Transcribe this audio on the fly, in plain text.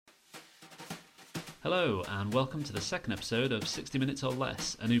Hello, and welcome to the second episode of 60 Minutes or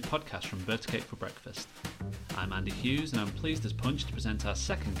Less, a new podcast from Verticate for Breakfast. I'm Andy Hughes, and I'm pleased as punch to present our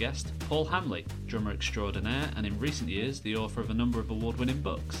second guest, Paul Hanley, drummer extraordinaire and in recent years the author of a number of award-winning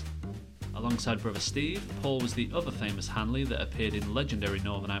books. Alongside brother Steve, Paul was the other famous Hanley that appeared in legendary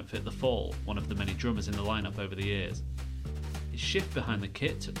northern outfit The Fall, one of the many drummers in the lineup over the years. His shift behind the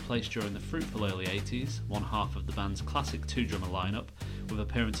kit took place during the fruitful early 80s, one half of the band's classic two-drummer lineup, with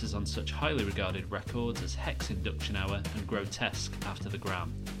appearances on such highly regarded records as Hex Induction Hour and Grotesque after the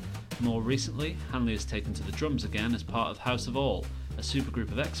Gram. More recently, Hanley has taken to the drums again as part of House of All, a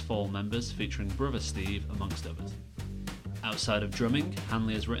supergroup of ex-Fall members featuring brother Steve amongst others. Outside of drumming,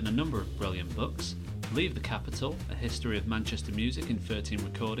 Hanley has written a number of brilliant books: Leave the Capital, a history of Manchester music in 13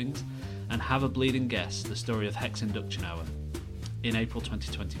 recordings, and Have a Bleeding Guess, the story of Hex Induction Hour. In April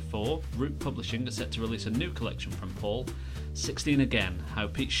 2024, Root Publishing are set to release a new collection from Paul, 16 Again, How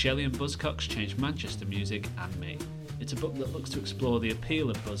Pete Shelley and Buzzcocks Changed Manchester Music and Me. It's a book that looks to explore the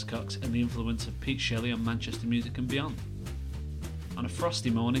appeal of Buzzcocks and the influence of Pete Shelley on Manchester music and beyond. On a frosty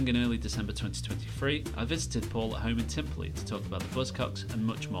morning in early December 2023, I visited Paul at home in Timperley to talk about the Buzzcocks and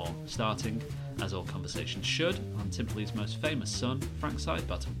much more, starting, as all conversations should, on Timperley's most famous son, Frank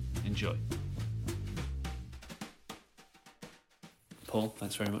Sidebottom. Enjoy. Paul,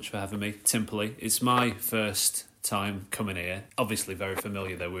 thanks very much for having me. Timperley, it's my first time coming here. Obviously very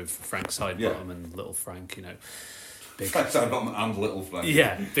familiar though with Frank Sidebottom and Little Frank, you know. Frank Sidebottom and Little Frank.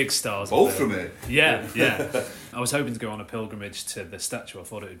 Yeah, big stars. Both from here. Yeah. I was hoping to go on a pilgrimage to the statue. I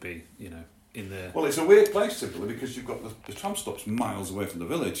thought it would be, in the... Well, it's a weird place, Timperley, because you've got the tram stop's miles away from the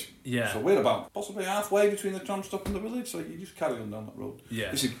village. Yeah. So we're about possibly halfway between the tram stop and the village, so you just carry on down that road.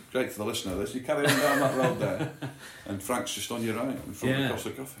 Yeah. This is great for the listener, this. You carry on down that road there, and Frank's just on your right, in front of the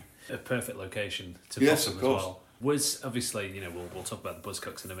Costa Coffee. A perfect location to yes, pop of as course. well. Was, obviously, we'll talk about the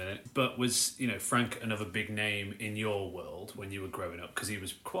Buzzcocks in a minute, but was, Frank another big name in your world when you were growing up? Because he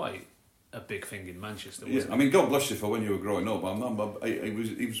was quite a big thing in Manchester, wasn't he? I mean, God bless you for when you were growing up. He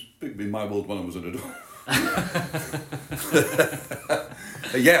was big in my world when I was an adult.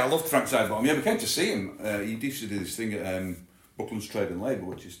 Yeah, I loved Frank Sidebottom. Yeah, we came to see him. He used to do this thing at Buckland's Trade and Labour,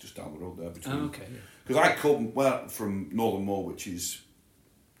 which is just down the road there. Between. Oh, okay. Because I come from Northern Moor, which is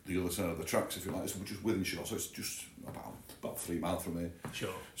the other side of the tracks, if you like, which is Wythenshawe, so it's just about 3 miles from here.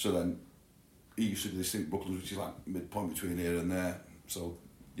 Sure. So then he used to do this thing at Buckland's, which is like midpoint between here and there. So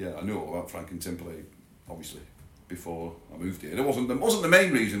yeah, I knew all about Frank and Timperley, obviously, before I moved here. That wasn't the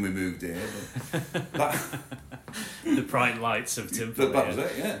main reason we moved here. But The bright lights of Timperley. that was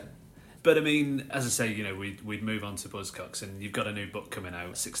it, yeah. But I mean, as I say, we'd move on to Buzzcocks, and you've got a new book coming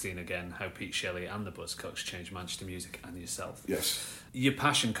out, 16 Again, How Pete Shelley and the Buzzcocks Changed Manchester Music and Yourself. Yes. Your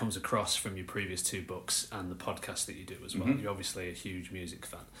passion comes across from your previous 2 books and the podcast that you do as well. Mm-hmm. You're obviously a huge music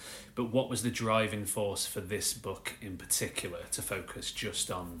fan. But what was the driving force for this book in particular to focus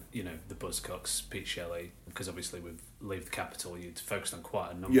just on, the Buzzcocks, Pete Shelley? Because obviously with Leave the Capital, you'd focused on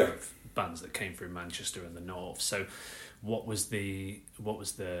quite a number of bands that came through Manchester and the North. So what was the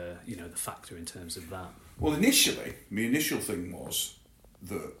the factor in terms of that? Well, initially, my initial thing was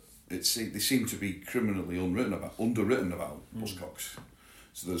that they seem to be criminally underwritten about Buzzcocks.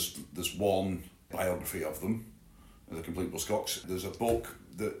 So there's one biography of them, The Complete Buzzcocks. There's a book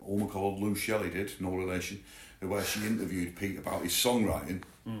that a woman called Lou Shelley did, no relation, where she interviewed Pete about his songwriting,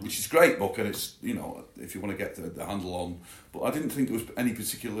 which is a great book, and it's, if you want to get the handle on. But I didn't think there was any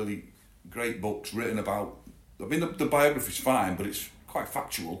particularly great books written about. I mean, the biography's fine, but it's quite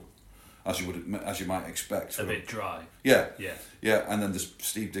factual, as you might expect. A bit dry. Yeah. And then there's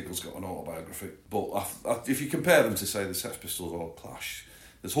Steve Diggle's got an autobiography. But if you compare them to, say, the Sex Pistols or Clash,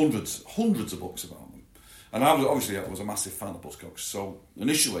 there's hundreds of books about them. And I was a massive fan of Buzzcocks. So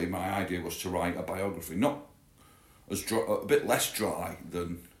initially, my idea was to write a biography, not as dry, a bit less dry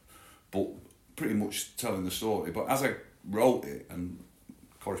but pretty much telling the story. But as I wrote it and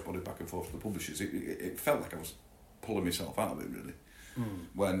corresponded back and forth to the publishers, it felt like I was pulling myself out of it, really.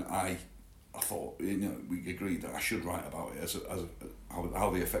 When I thought, we agreed that I should write about it as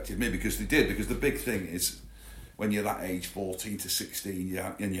how they affected me, because they did. Because the big thing is, when you're that age, 14 to 16,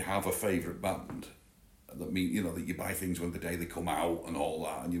 and you have a favourite band, that mean that you buy things when the day they come out and all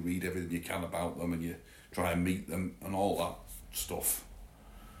that, and you read everything you can about them, and you try and meet them and all that stuff.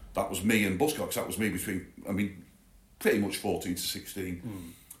 That was me and Buzzcocks. That was me pretty much 14 to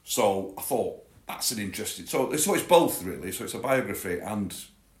 16. So I thought, that's an interesting... So it's both, really. So it's a biography, and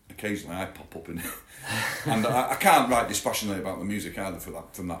occasionally I pop up in it. And I can't write dispassionately about the music either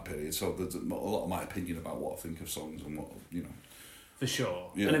from that period. So there's a lot of my opinion about what I think of songs and what, For sure.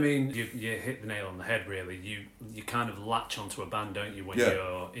 Yeah. And I mean, you hit the nail on the head, really. You kind of latch onto a band, don't you, when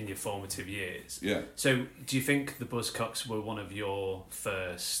you're in your formative years? Yeah. So do you think the Buzzcocks were one of your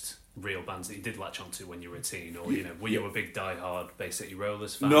first real bands that you did latch onto when you were a teen? Or, were you a big die-hard Bay City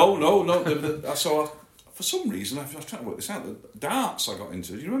Rollers fan? No. So for some reason, I was trying to work this out. The Darts I got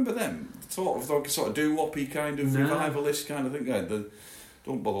into. Do you remember them? Sort of doo-woppy kind of revivalist kind of thing. Yeah,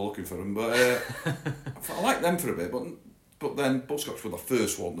 don't bother looking for them. But I liked them for a bit, But then Buzzcocks were the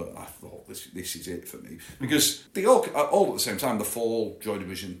first one that I thought, this is it for me. Because they all at the same time, The Fall, Joy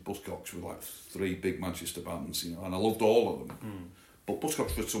Division, Buzzcocks were like three big Manchester bands, and I loved all of them. But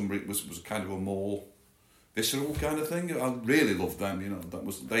Buzzcocks for some reason was kind of a more visceral kind of thing. I really loved them,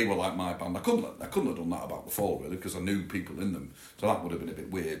 they were like my band. I couldn't have done that about The Fall, really, because I knew people in them. So that would have been a bit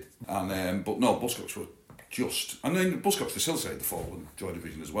weird. And but no, Buzzcocks were just... And then Buzzcocks facilitated The Fall and Joy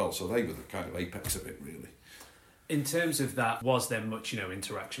Division as well, so they were the kind of apex of it, really. In terms of that, was there much,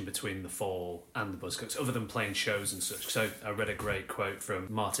 interaction between The Fall and the Buzzcocks, other than playing shows and such? So I read a great quote from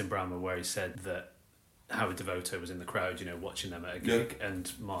Martin Brammer where he said that Howard Devoto was in the crowd, watching them at a gig,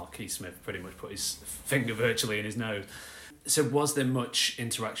 and Mark E. Smith pretty much put his finger virtually in his nose. So was there much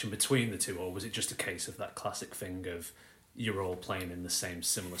interaction between the two, or was it just a case of that classic thing of you're all playing in the same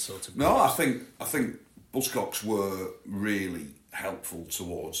similar sort of... No, I think Buzzcocks were really helpful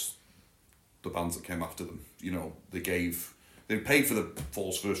towards the bands that came after them. They paid for the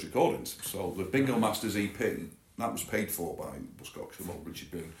Fall's first recordings. So the Bingo Masters EP, that was paid for by Buzzcocks, well,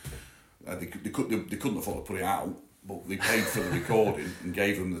 Richard Boone. They couldn't afford to put it out, but they paid for the recording and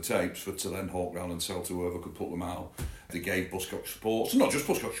gave them the tapes to then hawk round and sell to whoever could put them out. They gave Buzzcocks support. So not just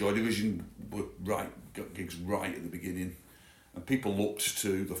Buzzcocks, Joy Division got gigs right at the beginning, and people looked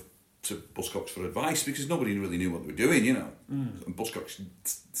to Buzzcocks for advice because nobody really knew what they were doing, And Buzzcocks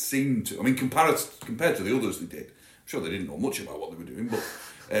seemed to, compared to the others they did, I'm sure they didn't know much about what they were doing, but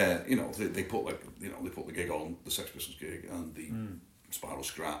they put the gig on, the Sex Pistols gig and the Spiral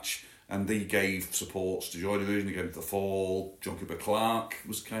Scratch, and they gave supports to Joy Division, they gave The Fall. John Cooper Clarke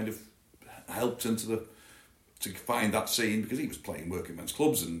was kind of helped to find that scene because he was playing working men's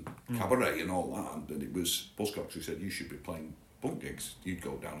clubs and cabaret and all that, and it was Buzzcocks who said you should be playing punk gigs, you'd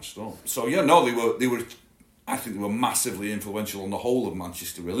go down a storm. So they were. I think they were massively influential on the whole of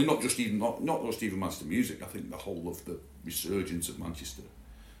Manchester. Really, not just even Manchester music. I think the whole of the resurgence of Manchester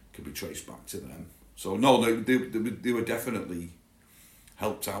could be traced back to them. So no, they were definitely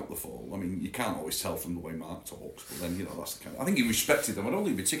helped out The Fall. You can't always tell from the way Mark talks, but then that's the kind. I think he respected them. I don't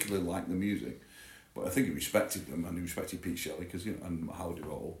think he particularly liked the music, but I think he respected them, and he respected Pete Shelley and Howard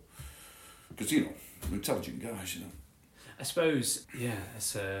Duvall because they're intelligent guys. I suppose,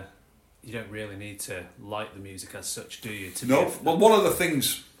 you don't really need to like the music as such, do you? Well, one of the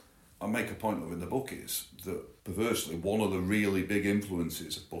things I make a point of in the book is that, perversely, one of the really big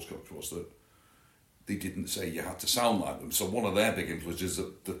influences of Buzzcocks was that they didn't say you had to sound like them. So one of their big influences is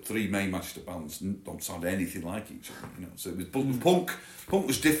that the three main Manchester bands don't sound anything like each other. So it was punk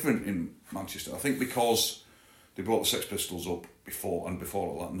was different in Manchester. I think because they brought the Sex Pistols up before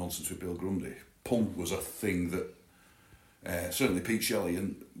all that nonsense with Bill Grundy. Punk was a thing that certainly Pete Shelley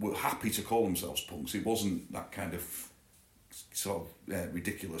and were happy to call themselves punks. It wasn't that kind of sort of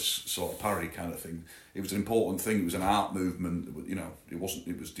ridiculous sort of parody kind of thing. It was an important thing. It was an art movement. It wasn't.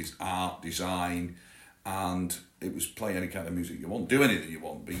 It was art, design, and it was play any kind of music you want, do anything you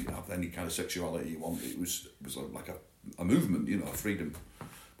want, have any kind of sexuality you want. It was like a movement, freedom,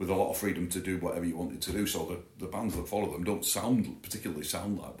 with a lot of freedom to do whatever you wanted to do. So the bands that follow them don't particularly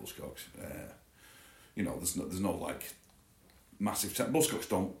sound like Buzzcocks. There's no like massive... Buzzcocks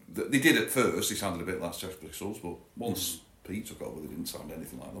don't... They did at first, they sounded a bit like Sex Pistols, but once Pete took over, they didn't sound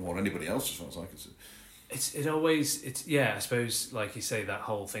anything like them, or anybody else as far as I can see. I suppose, like you say, that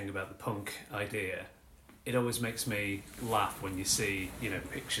whole thing about the punk idea, it always makes me laugh when you see,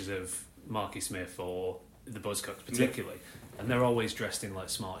 pictures of Marky Smith or the Buzzcocks particularly, and they're always dressed in like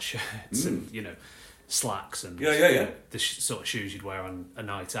smart shirts and, slacks and the sort of shoes you'd wear on a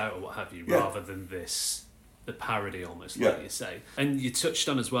night out or what have you, rather than the parody almost, like you say. And you touched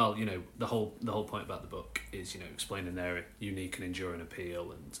on as well, the whole point about the book is, explaining their unique and enduring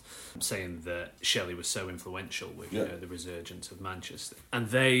appeal and saying that Shelley was so influential with the resurgence of Manchester. And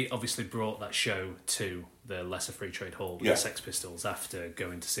they obviously brought that show to the Lesser Free Trade Hall with the Sex Pistols after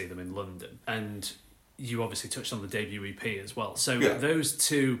going to see them in London. And you obviously touched on the debut EP as well. So those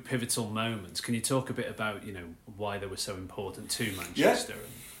two pivotal moments, can you talk a bit about, why they were so important to Manchester? Yeah.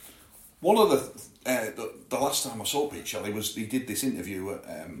 One of the last time I saw Pete Shelley was he did this interview at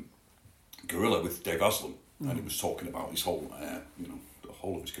Gorilla with Dave Aslan, and he was talking about his whole, the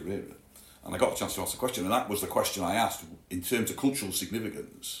whole of his career, And I got a chance to ask the question, and that was the question I asked. In terms of cultural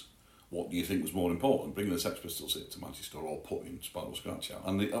significance, what do you think was more important, bringing the Sex Pistols here to Manchester or putting Spiral Scratch out?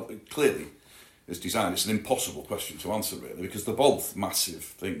 And clearly, as design, it's an impossible question to answer, really, because they're both massive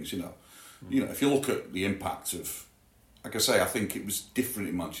things, you know. You know, if you look at the impact of, like I say, I think it was different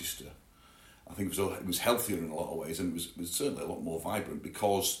in Manchester. I think it was healthier in a lot of ways, and it was certainly a lot more vibrant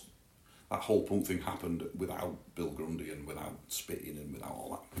because that whole punk thing happened without Bill Grundy and without spitting and without all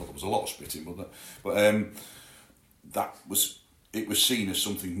that. Well, there was a lot of spitting, but that was, it was seen as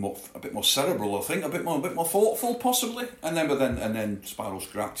something a bit more cerebral, I think, a bit more thoughtful, possibly. And then Spiral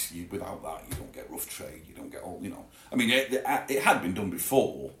Scratch. Without that, you don't get Rough Trade. You don't get all, you know. I mean, it had been done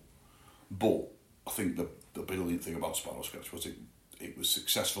before, but I think the brilliant thing about Spiral Scratch was it was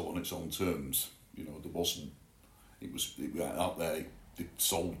successful on its own terms. You know, it went out there. They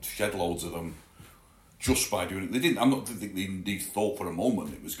sold shed loads of them just by doing it. They didn't. I'm not think they thought for a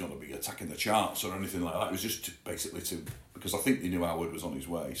moment it was going to be attacking the charts or anything like that. It was just basically because I think they knew Howard was on his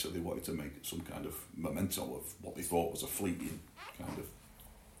way, so they wanted to make some kind of memento of what they thought was a fleeting kind of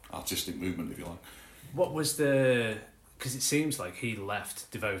artistic movement, if you like. What was because it seems like he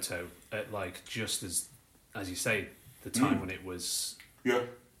left Devoto at like just as you say, the time when it was. Yeah.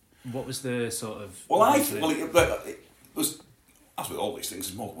 What was the sort of? It was. As with all these things,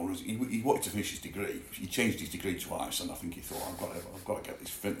 there's more than one reason. He wanted to finish his degree. He changed his degree twice, and I think he thought, I've got to get this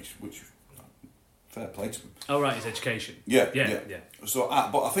finished, which fair play to him. Oh right, his education. Yeah. So,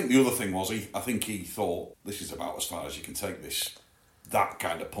 but I think the other thing was, I think he thought, this is about as far as you can take that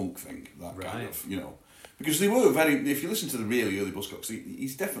kind of punk thing, kind of, you know, because they were very. If you listen to the really early Buzzcocks,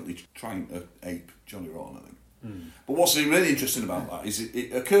 he's definitely trying to ape Johnny Rotten, I think. But what's really interesting about that is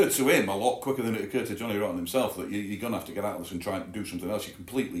it occurred to him a lot quicker than it occurred to Johnny Rotten himself that you're going to have to get out of this and try and do something else. You're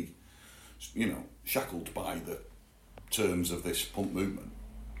completely, you know, shackled by the terms of this punk movement,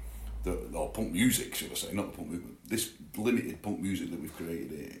 or punk music, should I say, not the punk movement. This limited punk music that we've created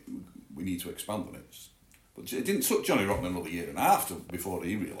here, we need to expand on it. But it didn't took Johnny Rotten another year and a half before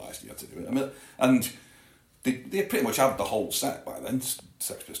he realised he had to do it. I mean, and they pretty much had the whole set by then,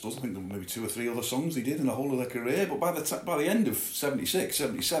 Sex Pistols. I think there were maybe 2 or 3 other songs they did in the whole of their career, but by the end of 76,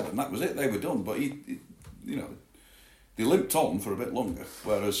 77, that was it, they were done. But you know, they limped on for a bit longer,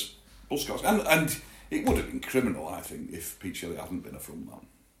 whereas Buzzcocks, and it would have been criminal, I think, if Pete Shelley hadn't been a frontman.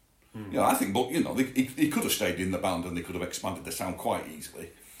 You know, I think, but you know, he could have stayed in the band and they could have expanded the sound quite easily.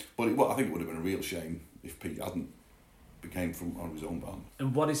 But I think it would have been a real shame if Pete hadn't became frontman of his own band.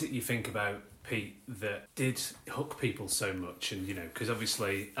 And what is it you think about Pete that did hook people so much? And you know, because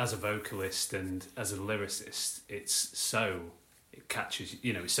obviously as a vocalist and as a lyricist, it catches,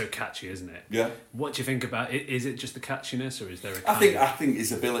 you know, it's so catchy, isn't it? Yeah. What do you think about it? Is it just the catchiness, or is there I think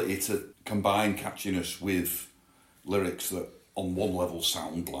his ability to combine catchiness with lyrics that on one level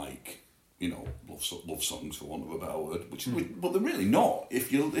sound like, you know, love songs, for want of a better word, but they're really not.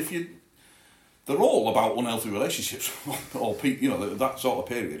 If you they're all about unhealthy relationships, or you know, that sort of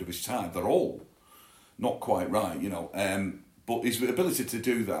period of his time. They're all not quite right, you know. But his ability to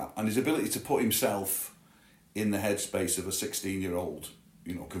do that, and his ability to put himself in the headspace of a 16-year-old,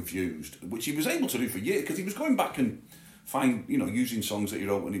 you know, confused, which he was able to do for years, because he was going back and using songs that he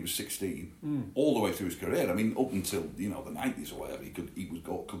wrote when he was 16, all the way through his career. I mean, up until, you know, the 90s or whatever, he could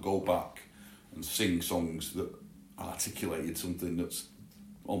go back and sing songs that articulated something that's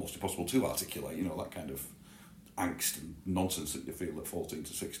almost impossible to articulate, you know, that kind of angst and nonsense that you feel at 14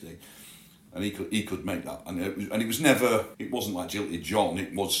 to 16. And he could make that, and it wasn't like Jilted John.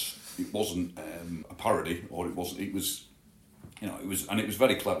 It wasn't a parody, or it was, and it was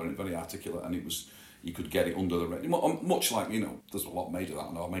very clever and very articulate, and he could get it under the radar. Much like, you know, there's a lot made of that,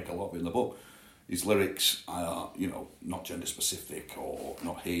 and I'll make a lot of it in the book. His lyrics are, you know, not gender specific, or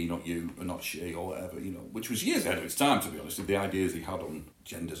not he, not you, or not she, or whatever, you know, which was years ahead of its time, to be honest, with the ideas he had on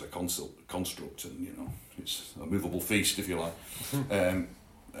gender as a construct, and, you know, it's a movable feast, if you like.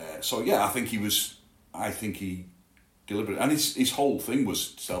 So yeah, I think he delivered it, and his whole thing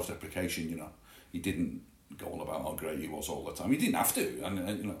was self-deprecation. You know, he didn't go on about how great he was all the time. He didn't have to,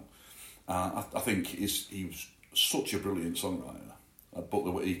 and you know, I think he was such a brilliant songwriter, but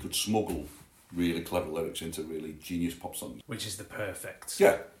the way he could smuggle really clever lyrics into really genius pop songs, which is the perfect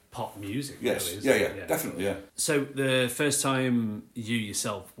pop music. Yes, really, isn't it? Yeah, definitely, yeah. So the first time you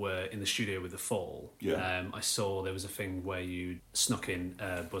yourself were in the studio with The Fall, I saw there was a thing where you snuck in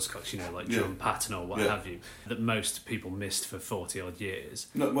Buzzcocks, you know, like drum pattern or what have you, that most people missed for 40 odd years.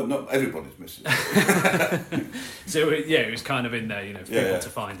 Not everybody's missing it. So it was kind of in there, you know, for people to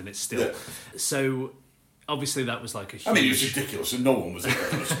find, and it's still. Yeah. So obviously that was like a huge... I mean, it was ridiculous, and no one was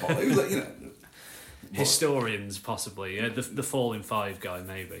there on the spot. It was like, historians possibly, the Fall in 5 guy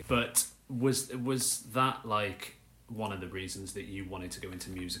maybe. But Was that like one of the reasons that you wanted to go into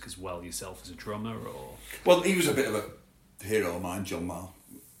music as well yourself as a drummer, or? Well, he was a bit of a hero of mine, John Marr.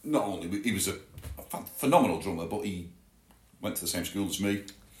 Not only he was a phenomenal drummer, but he went to the same school as me.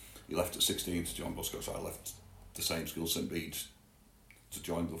 He left at 16 to join Buzzcocks. I left the same school, St Bede's, to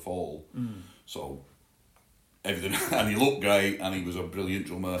join the Fall. So everything, and he looked great, and he was a brilliant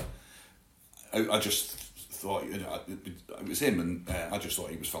drummer. I just thought, you know, it was him, and I just thought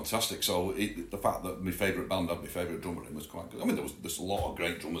he was fantastic. So the fact that my favourite band had my favourite drummer in was quite good. I mean, there's a lot of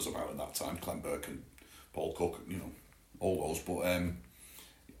great drummers about at that time, Clem Burke and Paul Cook, you know, all those. But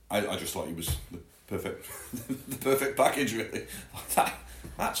I just thought he was the perfect package, really.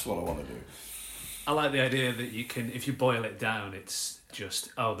 That's what I want to do. I like the idea that you can, if you boil it down, it's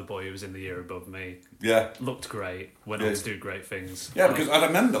just, the boy who was in the year above me. Yeah. Looked great, went on to do great things. Yeah, because I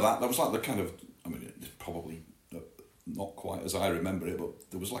remember that was like the kind of, I mean, it's probably not quite as I remember it, but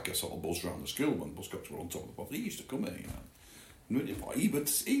there was like a sort of buzz around the school when Buzzcocks were on top of the pop. He used to come here, you know. He went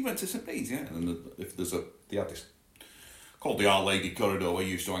to St Bede's, yeah. And if they had this called the Our Lady Corridor, where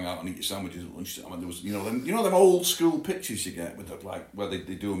you used to hang out and eat your sandwiches at lunchtime. And there was, you know them old school pictures you get with the, like where they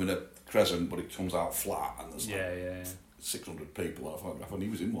do them in a crescent, but it comes out flat, and there's like 600 people on a photograph, and he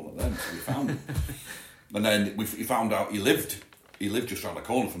was in one of them, so we found him. And then we found out he lived just round the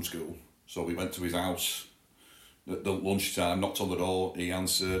corner from school, so we went to his house at lunchtime, knocked on the door, he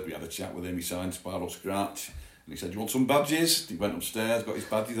answered, we had a chat with him, he signed Sparrow Scratch, and he said, "Do you want some badges?" He went upstairs, got his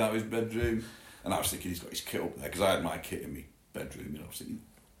badges out of his bedroom. And I was thinking, he's got his kit up there, because I had my kit in my bedroom, you know. I was thinking,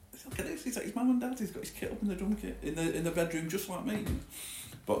 look at this, he's like his mum and dad, he's got his kit up in the drum kit, in the bedroom, just like me.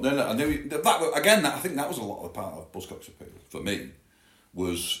 But then I knew, I think that was a lot of the part of Buzzcocks' appeal, for me,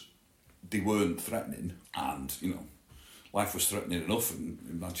 was they weren't threatening, and, you know, life was threatening enough in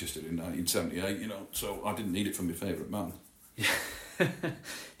Manchester in 1978, you know, so I didn't need it from my favourite man.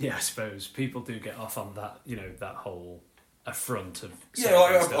 Yeah, I suppose people do get off on that, you know, that whole affront of... Yeah,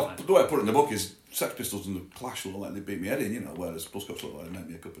 the way I put it in the book is Sex Pistols and the Clash look like they beat me head in, you know, whereas Buzzcocks look like they make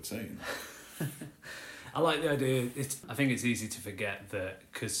me a cup of tea. You know? I like the idea. I think it's easy to forget that,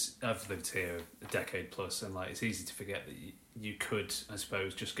 because I've lived here a decade plus, and like it's easy to forget that you could, I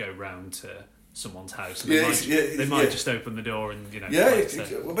suppose, just go round to someone's house and they might just open the door and, you know... Yeah,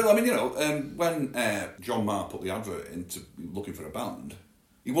 but I mean, you know, when John Marr put the advert into looking for a band,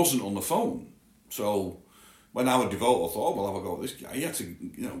 he wasn't on the phone, so... When Howard Devote, I thought, well, I'll have a go at this guy. He had to,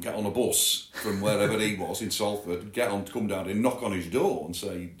 you know, get on a bus from wherever he was in Salford, come down and knock on his door and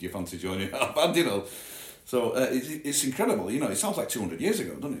say, "Do you fancy joining our band?" You know, so it's incredible. You know, it sounds like 200 years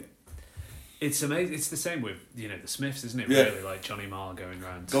ago, doesn't it? It's amazing. It's the same with, you know, the Smiths, isn't it? Yeah. Really, like Johnny Marr going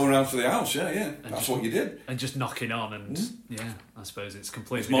around to the house. Yeah. That's what you did, and just knocking on, and yeah, I suppose it's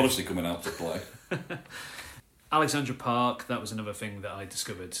completely. It's modesty coming out to play. Alexandra Park, that was another thing that I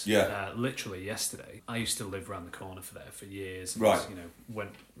discovered literally yesterday. I used to live around the corner for there for years. And, you know,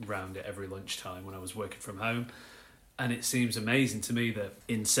 went round it every lunchtime when I was working from home. And it seems amazing to me that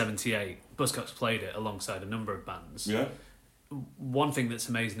in 78, Buzzcocks played it alongside a number of bands. Yeah. One thing that's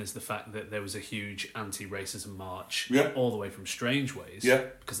amazing is the fact that there was a huge anti-racism march all the way from Strange Ways. Yeah.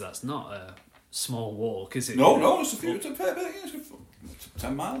 Because that's not a small walk, is it? No, it's a fair bit. It's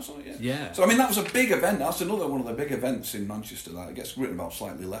 10 miles or something, yeah. So, I mean, that was a big event. That's another one of the big events in Manchester that it gets written about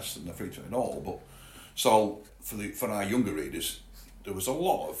slightly less than the Free Trade Hall. But so, for our younger readers, there was a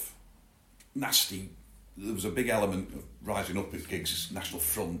lot of nasty... There was a big element of rising up at gigs, National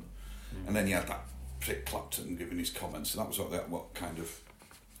Front, and then you had that prick Clapton giving his comments, and that was what kind of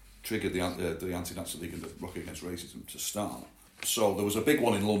triggered the Anti-Nazi League and the Rock Against Racism to start. So there was a big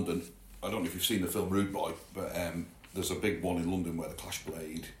one in London. I don't know if you've seen the film Rude Boy, but... there's a big one in London where the Clash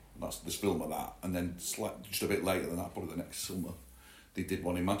played. That's this film of that, and then just a bit later than that, probably the next summer, they did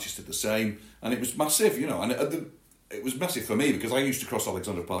one in Manchester the same, and it was massive, you know. And it was massive for me because I used to cross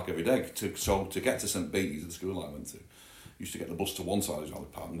Alexandra Park every day to get to St Bede's, the school I went to. I used to get the bus to one side of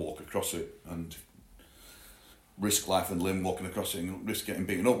Alexandra Park and walk across it, and risk life and limb walking across it and risk getting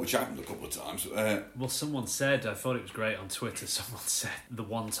beaten up, which happened a couple of times. Well, someone said, I thought it was great on Twitter, someone said the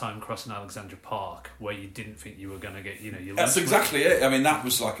one time crossing Alexandra Park where you didn't think you were going to get, you know, your lunch. That's exactly it. I mean, that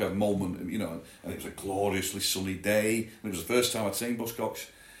was like a moment, you know, and it was a gloriously sunny day, and it was the first time I'd seen Buzzcocks,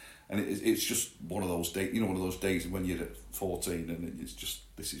 and it's just one of those days, you know, one of those days when you're at 14 and it's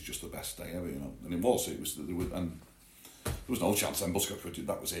just, this is just the best day ever, you know, and it was, and there was no chance then Buzzcocks would do.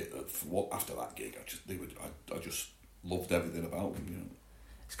 That was it. After that gig, I just loved everything about them. You know,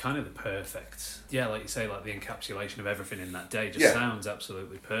 it's kind of the perfect. Yeah, like you say, like the encapsulation of everything in that day just sounds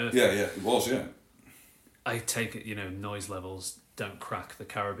absolutely perfect. Yeah, it was. Yeah. I take it, you know, noise levels don't crack the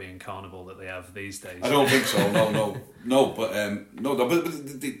Caribbean Carnival that they have these days. I don't think so. No. But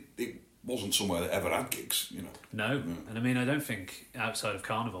it wasn't somewhere that ever had gigs, you know. No, and I mean, I don't think outside of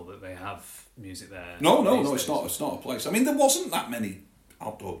Carnival that they have music there. No, it's not. It's not a place. I mean, there wasn't that many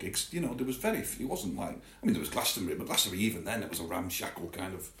outdoor gigs. You know, there was very few. It wasn't like, I mean, there was Glastonbury, but Glastonbury even then it was a ramshackle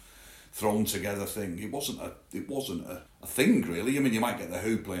kind of thrown together thing. It wasn't a thing really. I mean, you might get the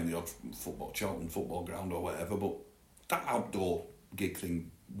Who playing the odd Charlton football ground or whatever, but that outdoor gig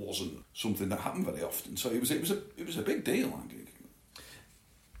thing wasn't something that happened very often. So it was a big deal, that gig.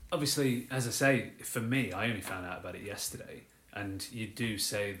 Obviously, as I say, for me, I only found out about it yesterday. And you do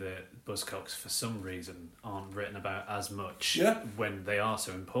say that Buzzcocks, for some reason, aren't written about as much when they are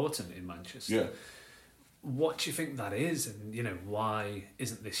so important in Manchester. Yeah. What do you think that is? And, you know, why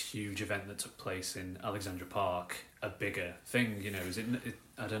isn't this huge event that took place in Alexandra Park a bigger thing? You know, is it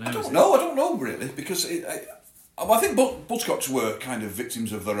I don't know. I don't know, really, because I think Buzzcocks were kind of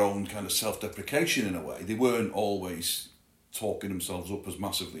victims of their own kind of self-deprecation in a way. They weren't always talking themselves up as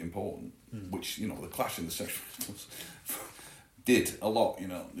massively important, which, you know, the Clash and the Sex Pistols did a lot, you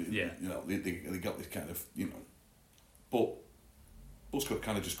know. You know, they got this kind of, you know, but Buzzcocks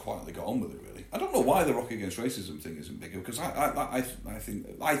kind of just quietly got on with it, really. I don't know why the Rock Against Racism thing isn't bigger, because I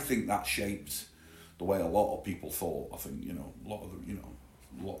think that shaped the way a lot of people thought. I think, you know, a lot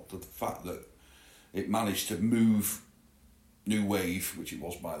of the fact that it managed to move New Wave, which it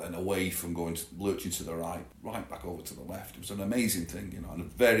was by then, away from going lurching to the right back over to the left. It was an amazing thing, you know,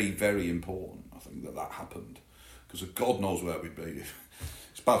 and very, very important, I think, that happened, because God knows where we'd be.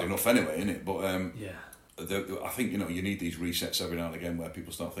 It's bad enough anyway, isn't it? But I think, you know, you need these resets every now and again where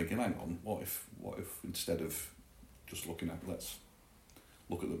people start thinking, hang on, what if instead of just looking at, let's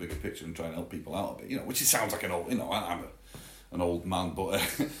look at the bigger picture and try and help people out a bit, you know, which it sounds like an old, you know, I'm an old man, but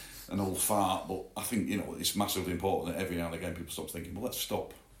an old fart, but I think, you know, it's massively important that every now and again people stop thinking, well, let's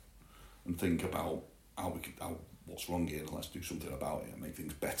stop and think about what's wrong here, and let's do something about it and make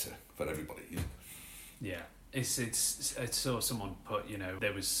things better for everybody. You know? Yeah, it's I saw someone put, you know,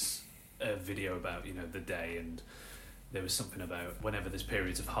 there was a video about, you know, the day, and there was something about whenever there's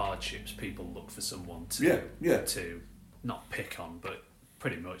periods of hardships, people look for someone to not pick on, but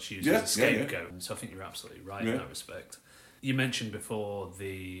pretty much use as a scapegoat. So I think you're absolutely right in that respect. You mentioned before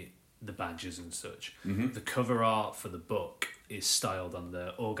the badges and such. Mm-hmm. The cover art for the book is styled on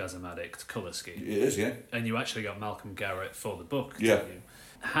the Orgasm Addict colour scheme. It is, yeah. And you actually got Malcolm Garrett for the book, yeah. didn't you?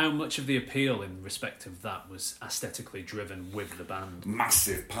 How much of the appeal in respect of that was aesthetically driven with the band?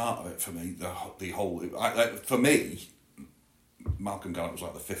 Massive part of it for me. The whole for me, Malcolm Garrett was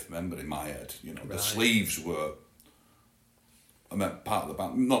like the fifth member in my head. You know, the sleeves were. I meant part of the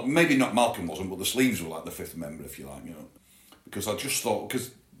band. Maybe not Malcolm wasn't, but the sleeves were like the fifth member, if you like. You know, because I just thought,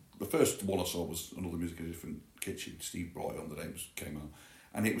 because the first one I saw was Another Music in a Different Kitchen. Steve brought it on the day it came out,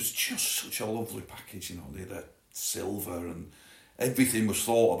 and it was just such a lovely package. You know, they had silver and everything was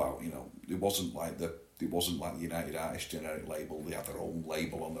thought about. You know, it wasn't like the United Artists generic label. They had their own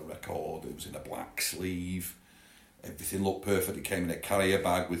label on the record. It was in a black sleeve. Everything looked perfect. It came in a carrier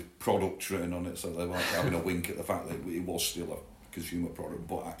bag with product written on it, so they were like having a wink at the fact that it was still a consumer product,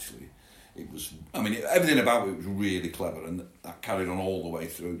 but actually it was. I mean, everything about it was really clever, and that carried on all the way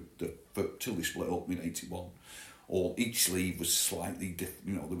through till they split up in '81. Or each sleeve was slightly different.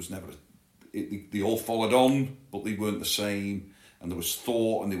 You know, there was never. They all followed on, but they weren't the same. And there was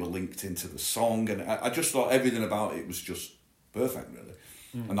thought, and they were linked into the song, and I just thought everything about it was just perfect, really.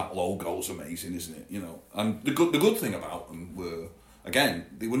 And that logo's amazing, isn't it? You know, and the good thing about them were, again,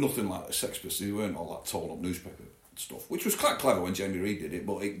 they were nothing like the Sex Pistols. They weren't all that torn up newspaper stuff, which was quite clever when Jamie Reid did it,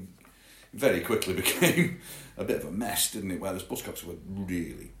 but it very quickly became a bit of a mess, didn't it? Whereas Buzzcocks were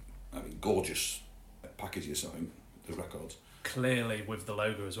really, I mean, gorgeous packages. I think the records. Clearly, with the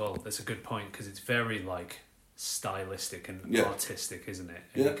logo as well, that's a good point, because it's very like stylistic and artistic, isn't it?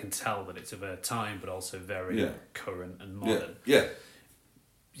 And you can tell that it's of a time, but also very current and modern. Yeah.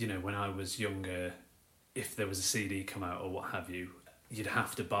 You know, when I was younger, if there was a CD come out or what have you, you'd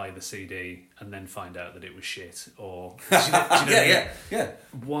have to buy the CD and then find out that it was shit. Or do you know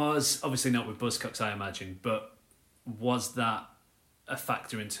was obviously not with Buzzcocks, I imagine, but was that a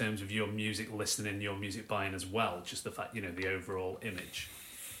factor in terms of your music listening, your music buying as well? Just the fact, you know, the overall image.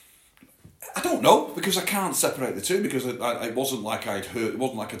 I don't know, because I can't separate the two, because it wasn't like I'd heard, it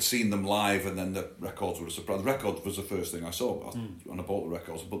wasn't like I'd seen them live and then the records were a surprise. The records was the first thing I saw when I bought the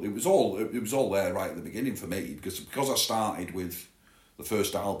records, but it was all there right at the beginning for me, because I started with the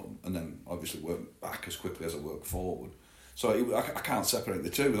first album and then obviously worked back as quickly as I worked forward. So I can't separate the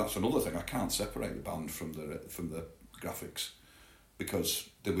two. That's another thing. I can't separate the band from the graphics, because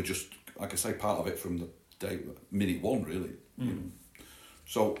they were just, like I say, part of it from the day, minute one, really. You know?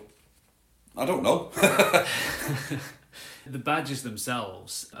 So I don't know. The badges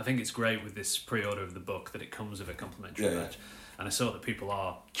themselves, I think it's great with this pre-order of the book that it comes with a complimentary badge. And I saw that people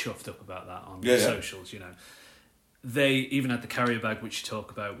are chuffed up about that on socials, you know. They even had the carrier bag, which you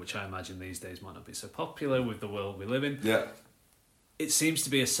talk about, which I imagine these days might not be so popular with the world we live in. Yeah. It seems to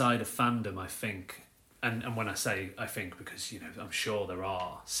be a side of fandom, I think. And when I say I think, because, you know, I'm sure there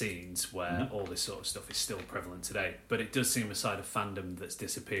are scenes where all this sort of stuff is still prevalent today, but it does seem a side of fandom that's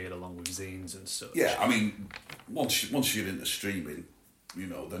disappeared along with zines and such. Yeah, I mean, once you're into streaming, you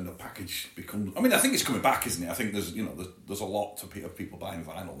know, then the package becomes... I mean, I think it's coming back, isn't it? I think there's a lot of people buying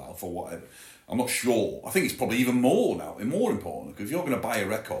vinyl now for whatever. I'm not sure. I think it's probably even more now, and more important, because if you're going to buy a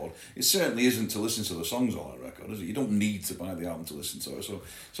record, it certainly isn't to listen to the songs on a record, is it? You don't need to buy the album to listen to it.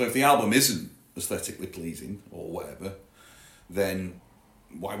 So if the album isn't aesthetically pleasing or whatever, then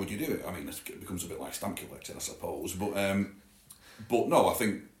why would you do it? I mean, it becomes a bit like stamp collecting, I suppose. But no, I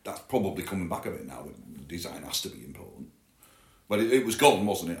think that's probably coming back a bit now. The design has to be important. But it was gone,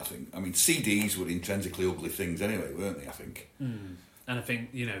 wasn't it, I think? I mean, CDs were intrinsically ugly things anyway, weren't they, I think? Mm. And I think,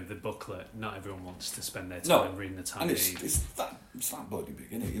 you know, the booklet, not everyone wants to spend their time reading the tiny... And it's that bloody big,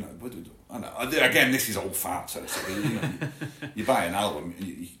 isn't it? You know, I know. Again, this is old fart, so you buy an album,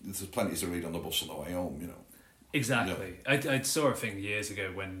 there's plenty to read on the bus on the way home, you know. Exactly. Yeah. I saw a thing years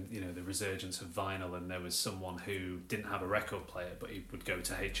ago when, you know, the resurgence of vinyl, and there was someone who didn't have a record player, but he would go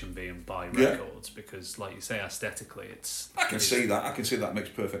to H&B and buy records because, like you say, aesthetically, it's... I can see that makes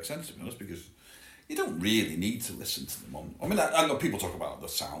perfect sense, to be honest, because you don't really need to listen to them on... I mean, I know people talk about the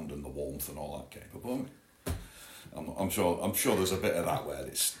sound and the warmth and all that capable. I'm sure there's a bit of that where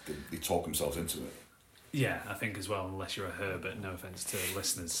they talk themselves into it. Yeah, I think as well, unless you're a Herbert, no offence to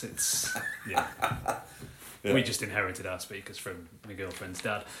listeners, it's... Yeah. Yeah. We just inherited our speakers from my girlfriend's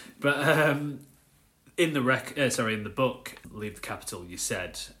dad. But in the book, Leave the Capital, you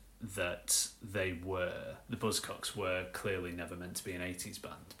said that the Buzzcocks were clearly never meant to be an 80s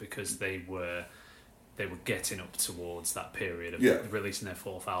band because they were getting up towards that period of releasing their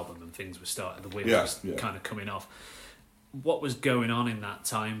fourth album and things were starting, the wind was kind of coming off. What was going on in that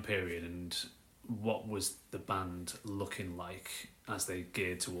time period, and what was the band looking like as they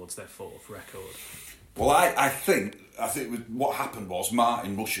geared towards their fourth record? Well, I think what happened was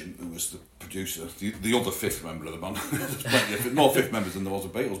Martin Rushing, who was the producer, the other fifth member of the band, there's plenty of more fifth members than there was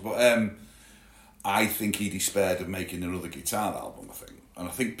of Beatles, but I think he despaired of making another guitar album, I think. And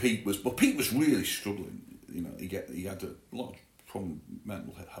I think Pete was really struggling. You know, he had a lot of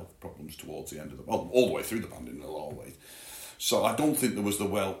mental health problems towards the end of all the way through the band in a lot of ways. So I don't think there was the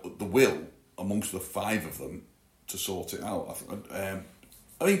will amongst the five of them to sort it out.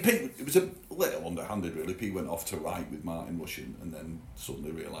 I mean, Pete, it was a little underhanded, really. Pete went off to write with Martin Rushing and then suddenly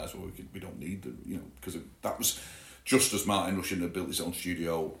realised, well, we don't need them, you know, because that was just as Martin Rushing had built his own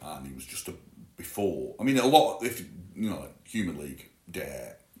studio, and he was just before. I mean, a lot, if you know, like Human League,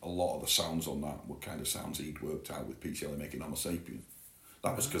 Dare, a lot of the sounds on that were kind of sounds he'd worked out with Pete Shelley making Homo Sapien.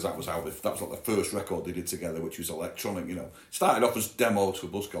 That was because that was like the first record they did together, which was electronic, you know. Started off as demos for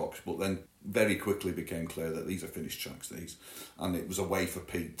Buzzcocks, but then very quickly became clear that these are finished tracks, and it was a way for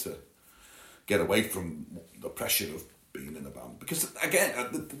Pete to get away from the pressure of being in the band. Because, again,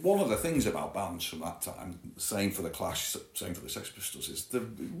 one of the things about bands from that time, same for the Clash, same for the Sex Pistols, is they're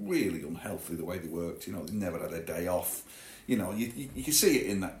really unhealthy the way they worked. You know, they never had a day off. You know, you can see it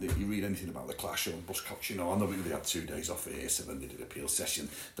in that if you read anything about the Clash or Buzzcocks, you know, I know they had 2 days off here, so then they did a Peel session,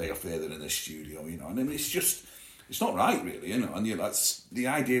 day off there, they're in the studio, you know, and I mean, it's not right, really, you know, and that's the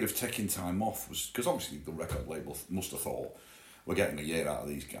idea of taking time off was, because obviously the record label must have thought, we're getting a year out of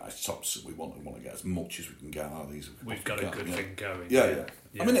these guys, tops, we want to get as much as we can get out of these. We've got a good thing going. Yeah.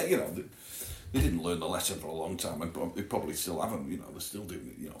 I mean, you know, they didn't learn the lesson for a long time, and they probably still haven't. You know, they're still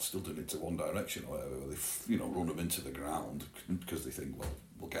doing it to One Direction or whatever. They, you know, run them into the ground because they think, well,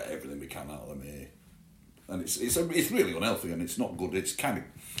 we'll get everything we can out of them here, and it's really unhealthy, and it's not good. It's kind of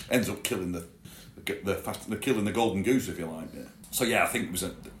ends up killing killing the golden goose, if you like. Yeah. So yeah, I think it was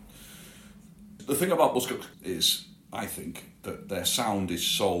the thing about Buzzcocks is, I think, that their sound is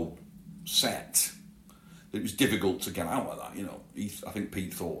so set that it was difficult to get out of that. You know, I think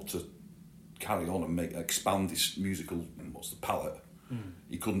Pete thought to carry on and expand this musical palette.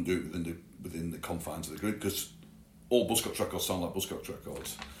 He couldn't do it within the confines of the group because all Buzzcocks records sound like Buzzcocks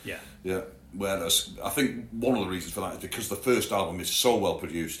records. Yeah. Whereas I think one of the reasons for that is because the first album is so well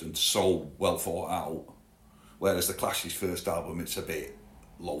produced and so well thought out, whereas the Clash's first album, it's a bit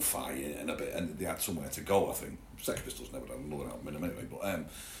lo-fi and they had somewhere to go. I think Sex Pistols never had another album in a minute, but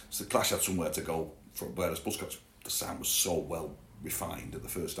so the Clash had somewhere to go. Whereas Buzzcocks, the sound was so well refined at the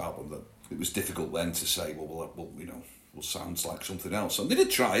first album that it was difficult then to say, well, you know, well, sounds like something else. And they did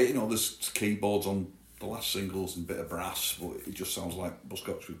try it. You know, there's keyboards on the last single's a bit of brass, but it just sounds like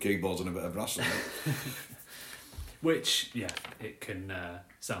Buzzcocks with keyboards and a bit of brass on it. Which, yeah, it can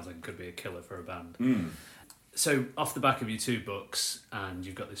sounds like it could be a killer for a band. Mm. So, off the back of your 2 books, and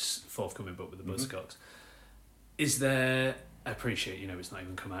you've got this forthcoming book with the Buzzcocks, is there, I appreciate, it's not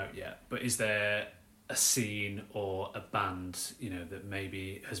even come out yet, but is there a scene or a band, that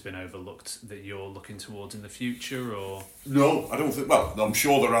maybe has been overlooked that you're looking towards in the future, or...? No, I don't think... Well, I'm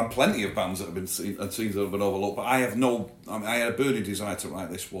sure there are plenty of bands that have been seen and scenes that have been overlooked, but I have no... I had a burning desire to write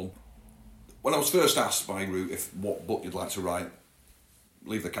this one. When I was first asked by Root what book you'd like to write,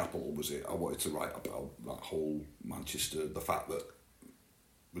 Leave the Capital was it. I wanted to write about that whole Manchester, the fact that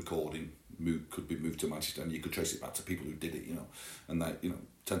recording could be moved to Manchester, and you could trace it back to people who did it, and that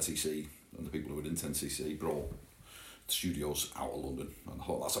 10cc and the people who were in 10cc brought studios out of London, and I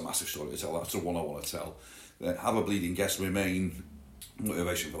thought that's a massive story to tell. That's the one I want to tell. Have a Bleeding Guest Remain.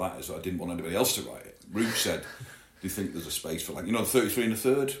 Motivation for that is that I didn't want anybody else to write it. Root said, "Do you think there's a space for the 33 and a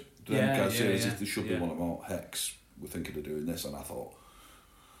third?" There should be one about Hex. We're thinking of doing this, and I thought,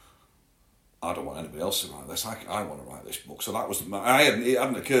 I don't want anybody else to write this. I want to write this book. So that was it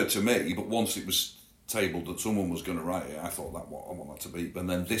hadn't occurred to me, but once it was tabled that someone was going to write it, I thought I want that to be. And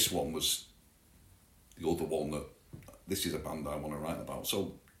then this one was the other one that this is a band I want to write about.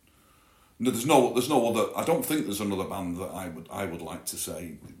 So there's no other. I don't think there's another band that I would like to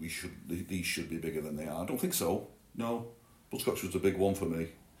say these should be bigger than they are. I don't think so. No, Buzzcocks was the big one for me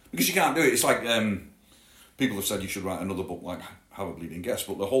because you can't do it. It's like people have said you should write another book like Have a Bleeding Guest,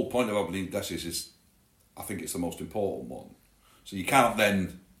 but the whole point of Have a Bleeding Guest is I think it's the most important one. So you can't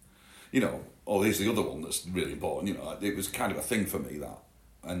then, here's the other one that's really important. It was kind of a thing for me, that.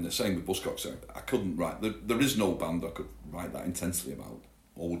 And the same with Buzzcocks. I couldn't write. There is no band I could write that intensely about,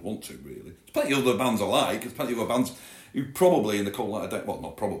 or would want to, really. There's plenty of other bands I like. There's plenty of other bands who probably in the cold light of day, well,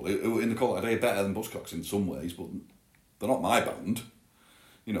 not probably, who in the cold light of day are better than Buzzcocks in some ways, but they're not my band,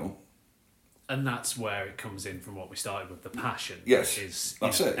 And that's where it comes in from what we started with, the passion. Yes, is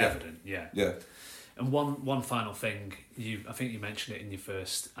evident. Yeah. Yeah. And one final thing, I think you mentioned it in your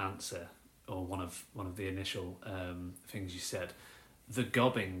first answer, or one of the initial things you said, the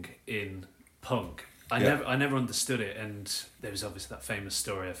gobbing in punk. I never understood it, and there was obviously that famous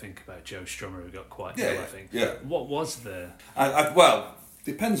story I think about Joe Strummer who got quite ill. I think. Yeah. What was the? Well,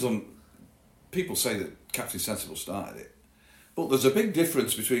 depends on. People say that Captain Sensible started it. But there's a big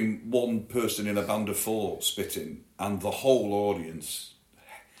difference between one person in a band of 4 spitting and the whole audience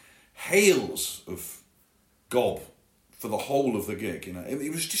hails of gob for the whole of the gig.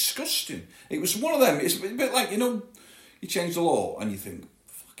 It was disgusting. It was one of them. It's a bit like you change the law and you think,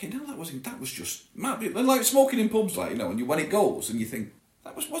 fucking hell, that was just mad. Like smoking in pubs, and when it goes and you think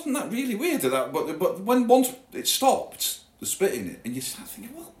wasn't that really weird? But when once it stopped, the spitting, and you start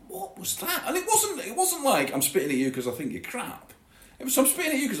thinking, well, what was that? And it wasn't like I'm spitting at you because I think you're crap. It was I'm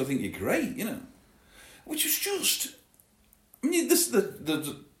spitting at you because I think you're great, which is just. I mean,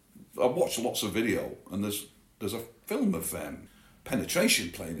 I've watched lots of video, and there's a film of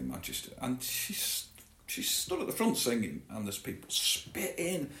Penetration playing in Manchester, and she's stood at the front singing, and there's people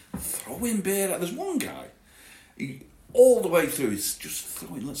spitting, throwing beer. There's one guy, all the way through, he's just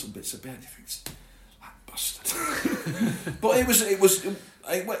throwing little bits of beer. And he thinks, that bastard. But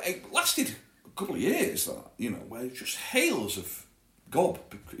it lasted a couple of years, where it just hails of gob.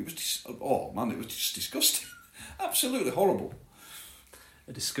 It was it was just disgusting. Absolutely horrible.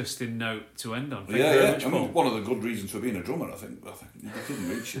 A disgusting note to end on. Thank you very much, Paul. One of the good reasons for being a drummer, I think you couldn't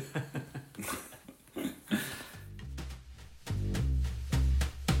reach it.